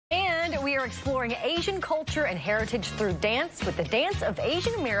And we are exploring Asian culture and heritage through dance with the Dance of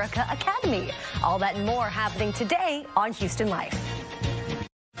Asian America Academy. All that and more happening today on Houston Life.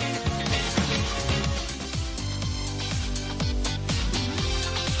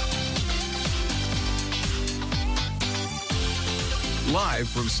 Live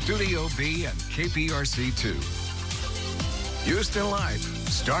from Studio B and KPRC 2. Houston Live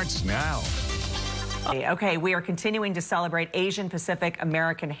starts now. Okay, we are continuing to celebrate Asian Pacific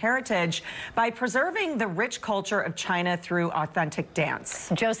American heritage by preserving the rich culture of China through authentic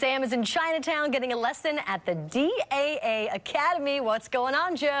dance. Joe Sam is in Chinatown getting a lesson at the DAA Academy. What's going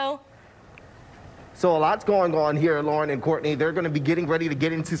on, Joe? So a lot's going on here, Lauren and Courtney. They're going to be getting ready to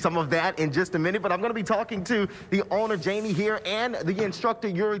get into some of that in just a minute, but I'm going to be talking to the owner, Jamie, here, and the instructor,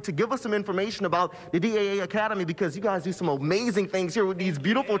 Yuri, to give us some information about the DAA Academy, because you guys do some amazing things here with these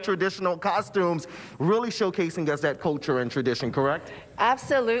beautiful traditional costumes, really showcasing us that culture and tradition, correct?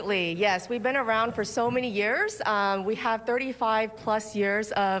 Absolutely, yes. We've been around for so many years. We have 35 plus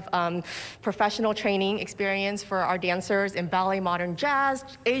years of professional training experience for our dancers in ballet, modern jazz,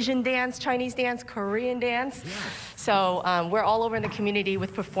 Asian dance, Chinese dance, Korean dance. Yes. So we're all over in the community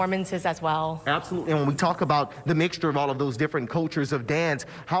with performances as well. Absolutely. And when we talk about the mixture of all of those different cultures of dance,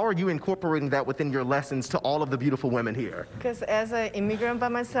 how are you incorporating that within your lessons to all of the beautiful women here? Because as an immigrant by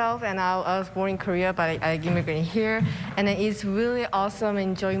myself, and I was born in Korea, but I immigrated here, and it's really awesome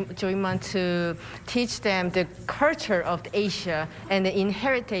enjoyment to teach them the culture of Asia and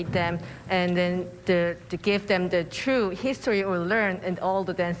inherit them, and then to give them the true history we learned and all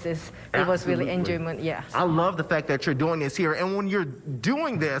the dances. It was really enjoyment, yeah. I love the fact that you're doing this here, and when you're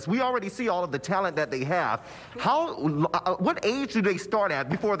doing this, we already see all of the talent that they have. What age do they start at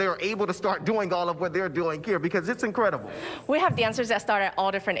before they're able to start doing all of what they're doing here? Because it's incredible. We have dancers that start at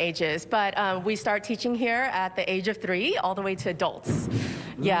all different ages, but we start teaching here at the age of 3 all the way to adults.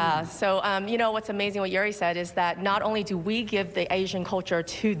 Yeah, so you know what's amazing, what Yuri said, is that not only do we give the Asian culture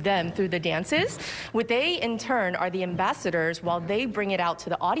to them through the dances, they in turn are the ambassadors while they bring it out to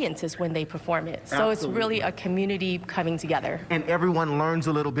the audiences when they perform it. So Absolutely. It's really a community coming together. And everyone learns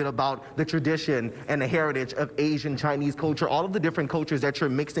a little bit about the tradition and the heritage of Asian, Chinese culture, all of the different cultures that you're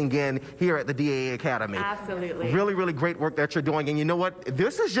mixing in here at the DAA Academy. Absolutely. Really, really great work that you're doing. And you know what?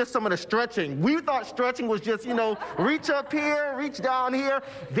 This is just some of the stretching. We thought stretching was just, you know, reach up here, reach down here.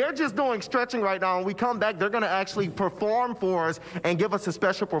 They're just doing stretching right now. When we come back, they're going to actually perform for us and give us a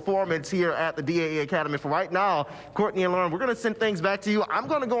special performance here at the DAA Academy. For right now, Courtney and Lauren, we're going to send things back to you. I'm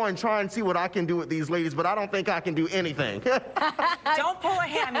going to go and try and see what I can do with these ladies, but I don't think I can do anything. Don't pull a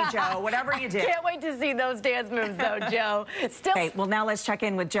hammy, Joe, whatever you do. Can't wait to see those dance moves, though, Joe. Still. Okay, well, now let's check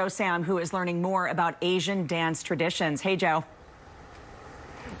in with Joe Sam, who is learning more about Asian dance traditions. Hey, Joe.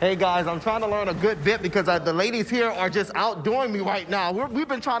 Hey guys, I'm trying to learn a good bit because the ladies here are just outdoing me right now. We've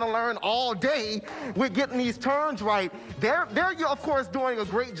been trying to learn all day. We're getting these turns right. They're of course doing a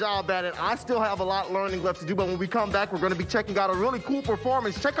great job at it. I still have a lot of learning left to do, but when we come back, we're going to be checking out a really cool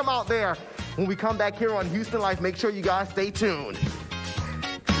performance. Check them out there. When we come back here on Houston Life, make sure you guys stay tuned.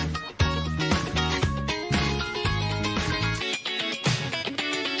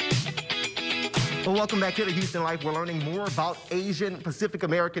 Well, welcome back here to Houston Life. We're learning more about Asian Pacific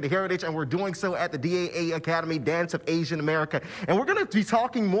American heritage, and we're doing so at the DAA Academy, Dance of Asian America. And we're going to be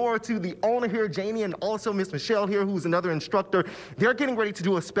talking more to the owner here, Jamie, and also Miss Michelle here, who's another instructor. They're getting ready to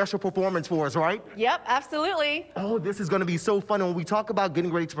do a special performance for us, right? Yep, absolutely. Oh, this is going to be so fun. And when we talk about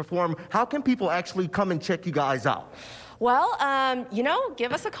getting ready to perform, how can people actually come and check you guys out? Well, you know,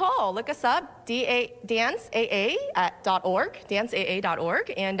 give us a call. Look us up, danceaa.org,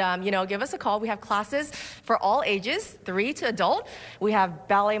 danceaa.org, and, you know, give us a call. We have classes for all ages, 3 to adult. We have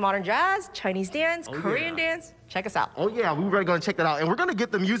ballet, modern jazz, Chinese dance, Korean dance. Check us out. Oh, yeah, we're going to check that out. And we're going to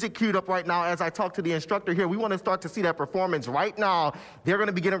get the music queued up right now as I talk to the instructor here. We want to start to see that performance right now. They're going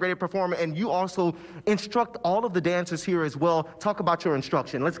to be getting ready to perform, and you also instruct all of the dancers here as well. Talk about your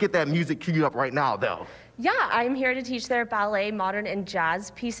instruction. Let's get that music queued up right now, though. Yeah, I'm here to teach their ballet, modern, and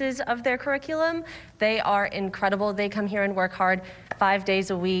jazz pieces of their curriculum. They are incredible. They come here and work hard 5 days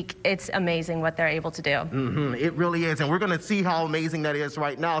a week. It's amazing what they're able to do. It really is, and we're going to see how amazing that is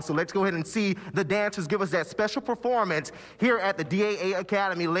right now. So let's go ahead and see the dancers give us that special performance here at the DAA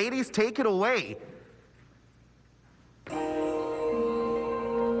Academy. Ladies, take it away.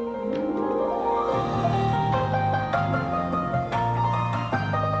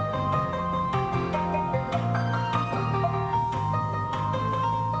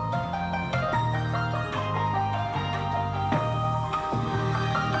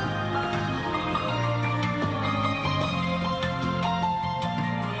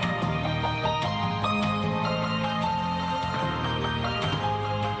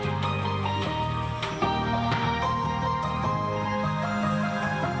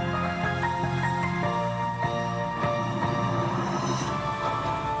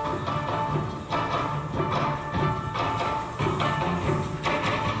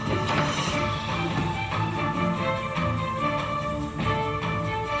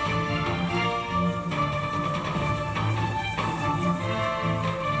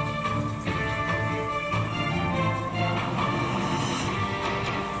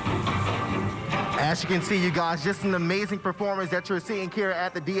 As you can see, you guys, just an amazing performance that you're seeing here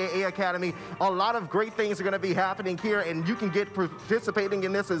at the DAA Academy. A lot of great things are going to be happening here, and you can get participating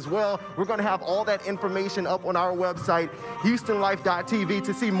in this as well. We're going to have all that information up on our website, HoustonLife.tv,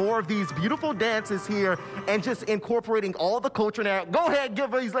 to see more of these beautiful dances here and just incorporating all the culture now. Go ahead,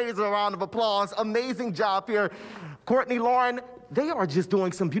 give these ladies a round of applause. Amazing job here. Courtney, Lauren, they are just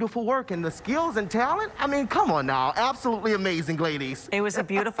doing some beautiful work, and the skills and talent, I mean, come on now. Absolutely amazing, ladies. It was a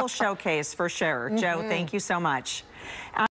beautiful showcase for sure. Joe, thank you so much.